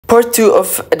Part 2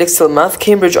 of EDEXCEL-Math,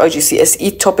 Cambridge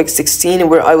IGCSE, topic 16,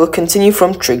 where I will continue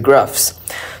from trig graphs.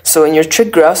 So in your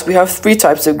trig graphs, we have three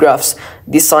types of graphs: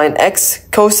 the sine x,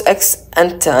 cos x,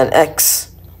 and tan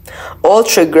x. All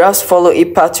trig graphs follow a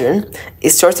pattern, a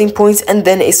starting point, and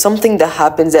then a something that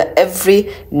happens at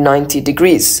every 90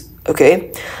 degrees.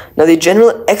 Okay? Now the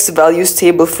general x values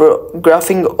table for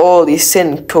graphing all the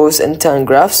sin, cos, and tan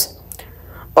graphs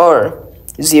are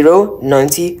 0,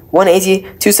 90, 180,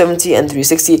 270, and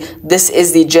 360. This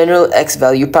is the general x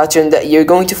value pattern that you're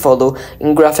going to follow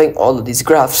in graphing all of these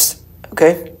graphs.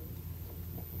 Okay?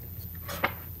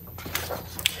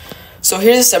 So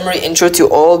here's a summary intro to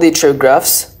all the trig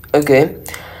graphs. Okay?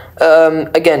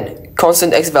 Again,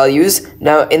 constant x values.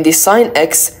 Now in the sine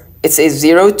x, it's a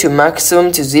 0 to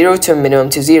maximum to 0 to minimum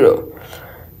to 0.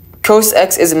 Cos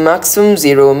x is maximum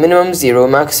 0, minimum 0,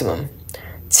 maximum.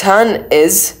 Tan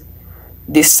is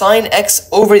the sine x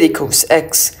over the cos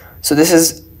x. So this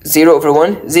is 0 over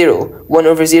 1, 0. 1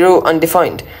 over 0,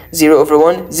 undefined. 0 over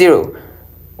 1, 0.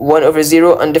 1 over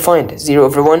 0, undefined. 0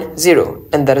 over 1, 0.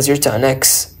 And that is your tan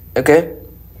x. Okay?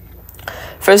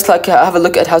 First, have a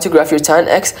look at how to graph your tan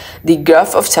x. The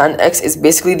graph of tan x is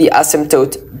basically the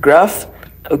asymptote graph.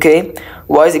 Okay?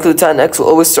 Y is equal to tan x will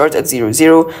always start at 0,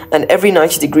 0. And every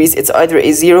 90 degrees, it's either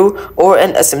a 0 or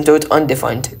an asymptote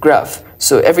undefined graph.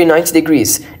 So every 90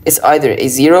 degrees, it's either a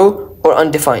 0 or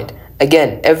undefined.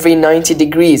 Again, every 90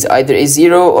 degrees, either a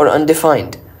 0 or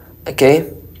undefined.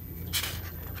 Okay?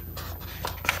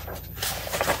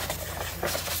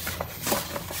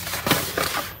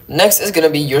 Next is going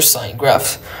to be your sine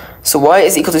graph. So y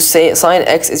is equal to sine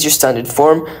x is your standard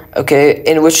form, okay,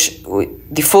 in which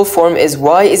the full form is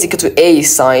y is equal to a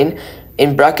sine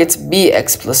in brackets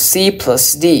bx plus c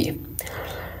plus d,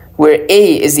 where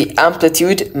a is the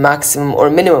amplitude, maximum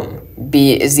or minimum,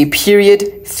 b is the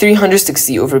period,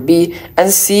 360 over b,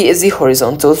 and c is the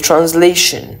horizontal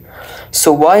translation.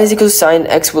 So y is equal to sine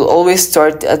x will always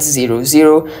start at 0,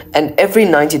 0, and every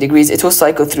 90 degrees it will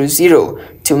cycle through 0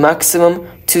 to maximum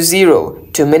to 0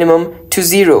 to minimum to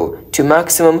 0 to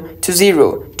maximum to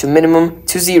 0 to minimum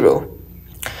to 0.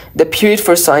 The period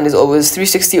for sine is always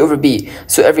 360 over b,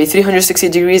 so every 360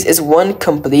 degrees is one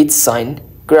complete sine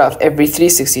graph, every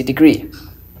 360 degree.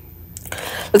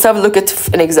 Let's have a look at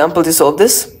an example to solve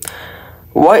this.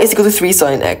 Y is equal to 3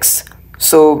 sine x.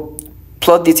 So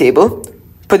plot the table.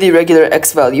 Put the regular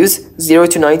x values, 0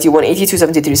 to 90, 180,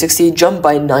 270, 360, jump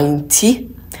by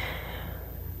 90.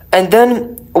 And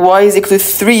then y is equal to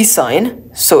 3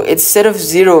 sine. So instead of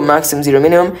 0 maximum, 0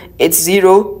 minimum, it's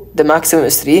 0, the maximum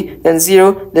is 3, then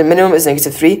 0, the minimum is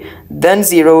negative 3, then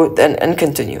 0, then and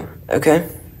continue. Okay?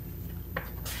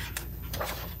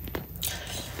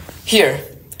 Here,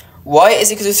 y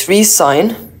is equal to 3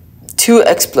 sine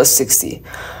 2x plus 60.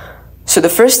 So the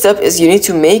first step is you need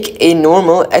to make a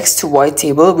normal x to y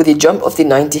table with the jump of the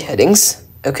 90 headings.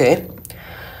 Okay.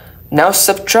 Now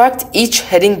subtract each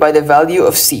heading by the value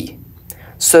of c.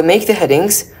 So make the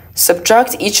headings,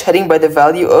 subtract each heading by the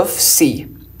value of c.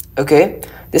 Okay.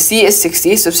 The c is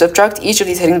 60, so subtract each of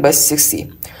these headings by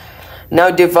 60. Now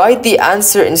divide the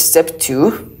answer in step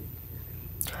 2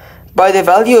 by the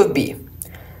value of b.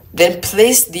 Then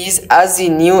place these as the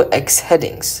new x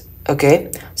headings.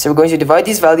 Okay, so we're going to divide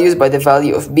these values by the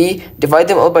value of b, divide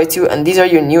them all by 2, and these are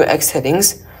your new x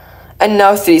headings. And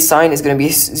now 3 sine is going to be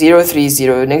 0, 3,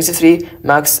 0, negative 3,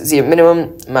 max 0,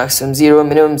 minimum, maximum 0,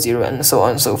 minimum 0, and so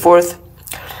on and so forth.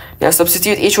 Now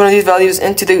substitute each one of these values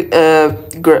into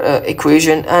the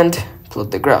equation and plot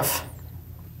the graph.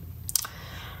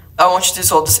 I want you to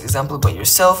solve this example by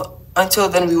yourself. Until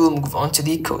then, we will move on to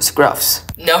the cos graphs.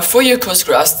 Now, for your cos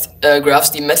graphs,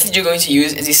 the method you're going to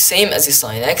use is the same as the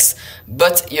sine x,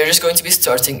 but you're just going to be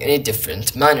starting in a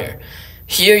different manner.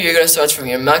 Here, you're going to start from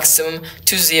your maximum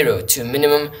to 0 to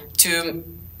minimum to,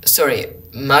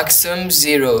 maximum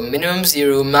 0, minimum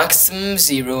 0, maximum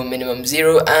 0, minimum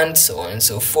 0, and so on and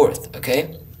so forth,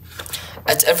 okay?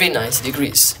 At every 90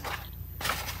 degrees.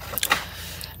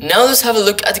 Now, let's have a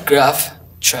look at graph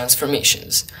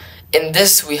transformations. In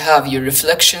this, we have your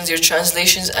reflections, your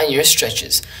translations, and your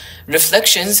stretches.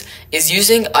 Reflections is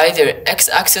using either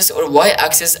x-axis or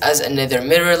y-axis as another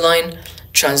mirror line.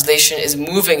 Translation is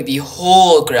moving the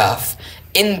whole graph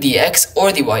in the x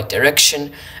or the y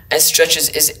direction. And stretches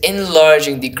is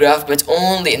enlarging the graph, but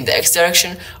only in the x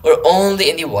direction or only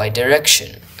in the y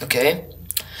direction. Okay?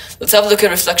 Let's have a look at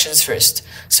reflections first.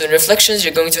 So in reflections,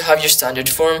 you're going to have your standard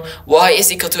form, y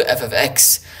is equal to f of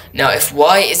x. Now, if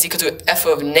y is equal to f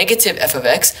of negative f of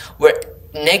x, where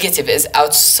negative is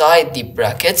outside the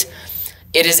bracket,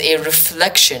 it is a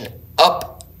reflection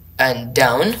up and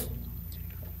down.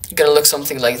 Gonna look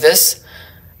something like this.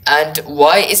 and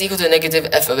y is equal to negative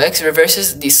f of x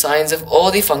reverses the signs of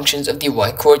all the functions of the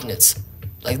y coordinates,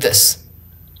 like this.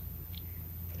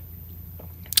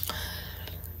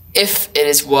 If it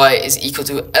is y is equal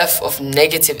to f of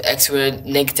negative x, where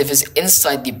negative is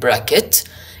inside the bracket,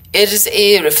 it is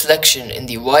a reflection in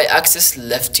the y-axis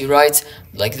left to right,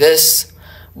 like this,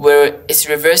 where it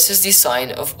reverses the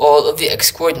sign of all of the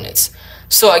x coordinates.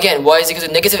 So again, y is equal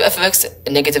to negative f of x,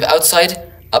 negative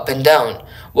outside, up and down.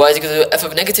 Y is equal to f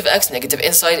of negative x, negative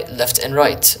inside, left and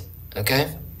right.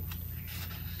 Okay?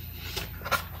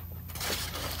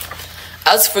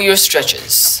 As for your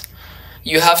stretches,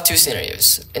 you have two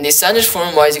scenarios. In the standard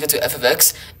form, y is equal to f of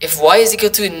x. If y is equal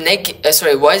to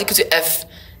y is equal to f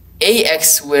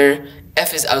ax, where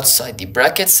f is outside the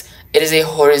brackets, it is a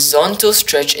horizontal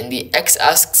stretch in the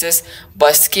x-axis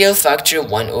by scale factor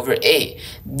 1 over a.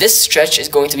 This stretch is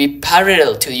going to be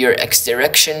parallel to your x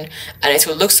direction, and it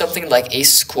will look something like a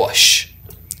squash.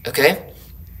 Okay?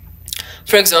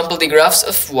 For example, the graphs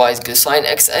of y is equal to sine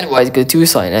x and y is equal to 2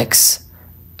 sine x.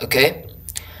 Okay?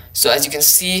 So as you can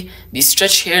see, the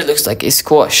stretch here looks like a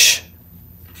squash.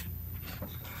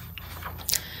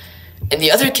 In the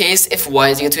other case, if y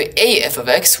is equal to a f of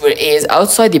x, where a is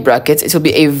outside the brackets, it will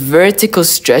be a vertical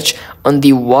stretch on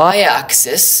the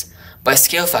y-axis by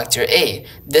scale factor a.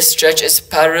 This stretch is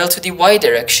parallel to the y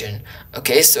direction.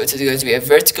 Okay, so it is going to be a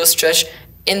vertical stretch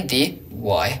in the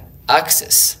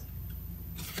y-axis.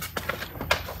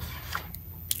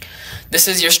 This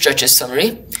is your stretches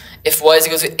summary. If y is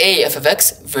equal to a f of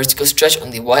x, vertical stretch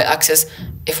on the y-axis.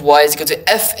 If y is equal to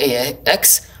f a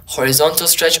x, horizontal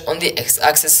stretch on the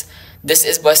x-axis. This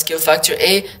is by scale factor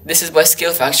a, this is by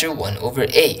scale factor 1 over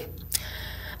a.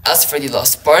 As for the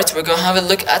last part, we're going to have a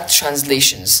look at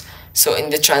translations. So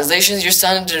in the translations, your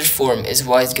standard form is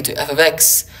y is equal to f of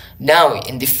x. Now,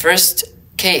 in the first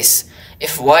case,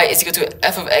 if y is equal to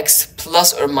f of x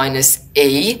plus or minus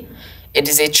a, it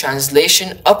is a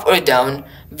translation up or down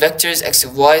vectors x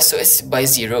of y, so it's by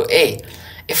 0a.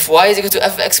 If y is equal to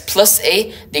f of x plus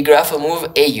a, the graph will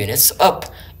move a units up.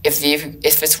 If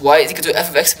it's y is equal to f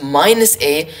of x minus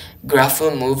a, graph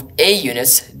will move a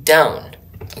units down.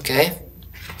 Okay?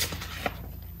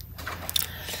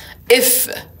 If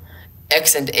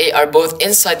x and a are both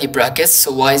inside the brackets,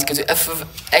 so y is equal to f of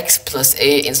x plus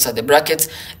a inside the brackets,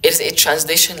 it is a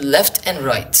translation left and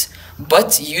right,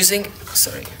 but using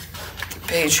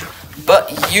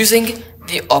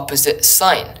the opposite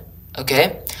sign.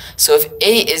 Okay? So if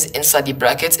a is inside the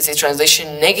brackets, it's a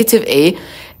translation negative a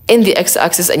in the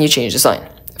x-axis, and you change the sign.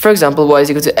 For example, y is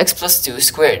equal to x plus 2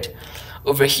 squared.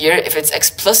 Over here, if it's x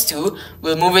plus 2,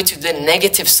 we'll move it to the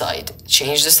negative side.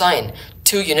 Change the sign.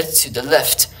 2 units to the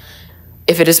left.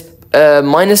 If it is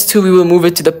minus 2, we will move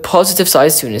it to the positive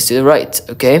side, 2 units to the right.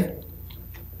 Okay?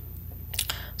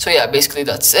 So yeah, basically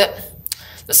that's it.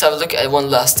 Let's have a look at one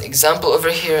last example over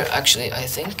here. Actually, I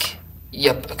think.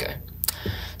 Yep, okay.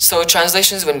 So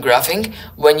translations when graphing,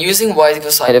 when using y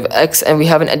equals sine of x and we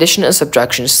have an addition and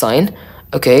subtraction sign,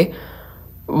 okay,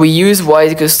 we use y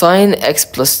equals sine x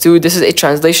plus 2. This is a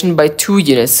translation by 2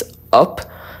 units up.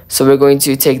 So we're going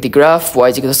to take the graph y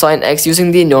is equal to sine x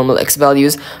using the normal x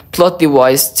values, plot the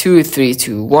y's 2, 3,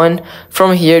 2, 1.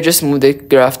 From here, just move the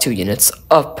graph 2 units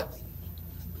up.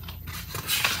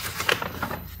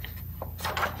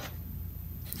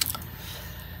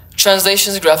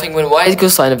 Translations graphing when y is equal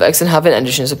to sine of x and have an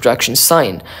addition and subtraction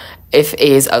sign. If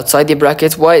a is outside the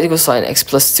bracket, y is equal to sine x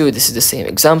plus 2. This is the same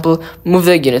example. Move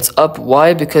the units up.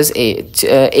 Why? Because a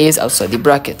is outside the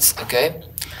brackets. Okay?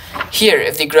 Here,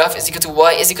 if the graph is equal to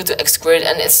y is equal to x squared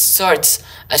and it starts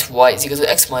at y is equal to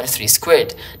x minus 3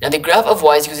 squared. Now the graph of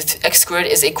y is equal to x squared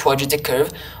is a quadratic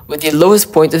curve with the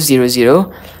lowest point of 0,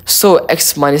 0. So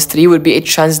x minus 3 would be a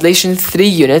translation 3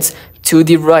 units to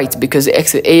the right because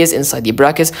a is inside the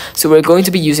brackets. So we're going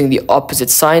to be using the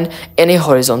opposite sign in a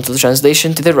horizontal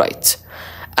translation to the right.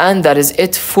 And that is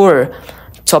it for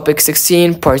topic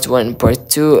 16, part 1 and part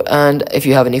 2. And if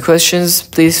you have any questions,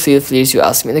 please feel free to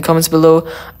ask me in the comments below.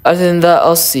 Other than that,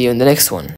 I'll see you in the next one.